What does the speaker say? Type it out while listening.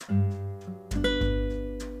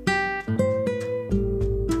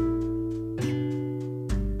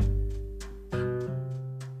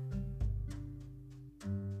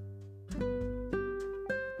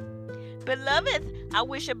I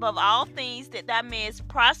wish above all things that thou mayest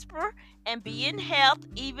prosper and be in health,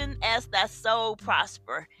 even as thy soul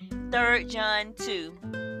prosper. 3 John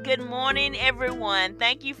 2. Good morning, everyone.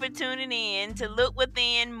 Thank you for tuning in to Look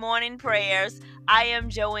Within Morning Prayers. I am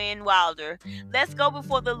Joanne Wilder. Let's go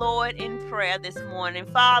before the Lord in prayer this morning.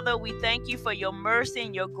 Father, we thank you for your mercy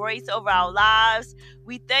and your grace over our lives.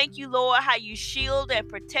 We thank you, Lord, how you shielded and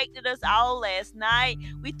protected us all last night.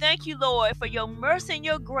 We thank you, Lord, for your mercy and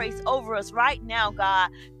your grace over us right now, God.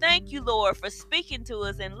 Thank you, Lord, for speaking to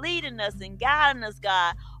us and leading us and guiding us,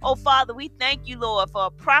 God. Oh, Father, we thank you, Lord, for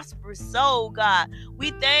a prosperous soul, God.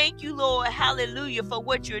 We thank you, Lord, hallelujah, for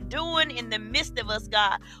what you're doing in the midst of us,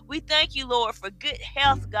 God. We thank you, Lord, for good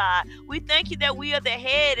health, God. We thank you that we are the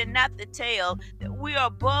head and not the tail, that we are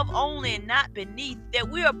above only and not beneath, that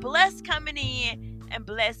we are blessed coming in and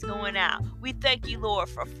blessed going out. We thank you, Lord,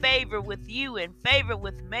 for favor with you and favor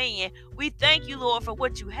with man. We thank you, Lord, for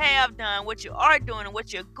what you have done, what you are doing, and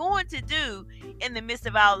what you're going to do in the midst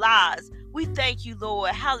of our lives. We thank you,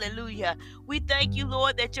 Lord. Hallelujah. We thank you,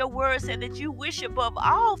 Lord, that your word said that you wish above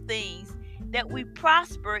all things that we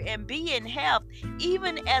prosper and be in health,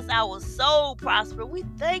 even as our soul prosper. We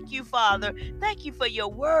thank you, Father. Thank you for your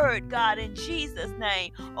word, God, in Jesus'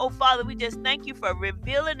 name. Oh, Father, we just thank you for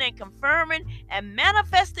revealing and confirming and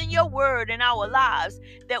manifesting your word in our lives,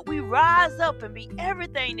 that we rise up and be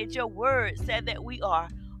everything that your word said that we are.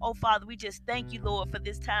 Oh, Father, we just thank you, Lord, for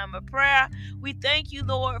this time of prayer. We thank you,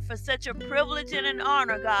 Lord, for such a privilege and an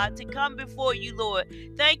honor, God, to come before you, Lord.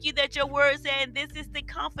 Thank you that your word saying this is the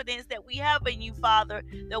confidence that we have in you, Father,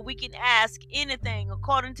 that we can ask anything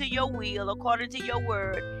according to your will, according to your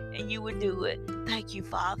word, and you would do it. Thank you,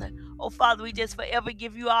 Father. Oh, Father, we just forever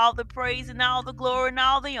give you all the praise and all the glory and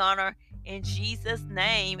all the honor. In Jesus'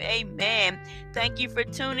 name, amen. Thank you for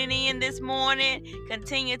tuning in this morning.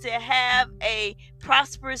 Continue to have a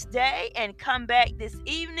prosperous day and come back this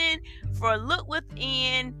evening for Look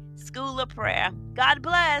Within School of Prayer. God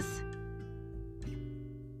bless.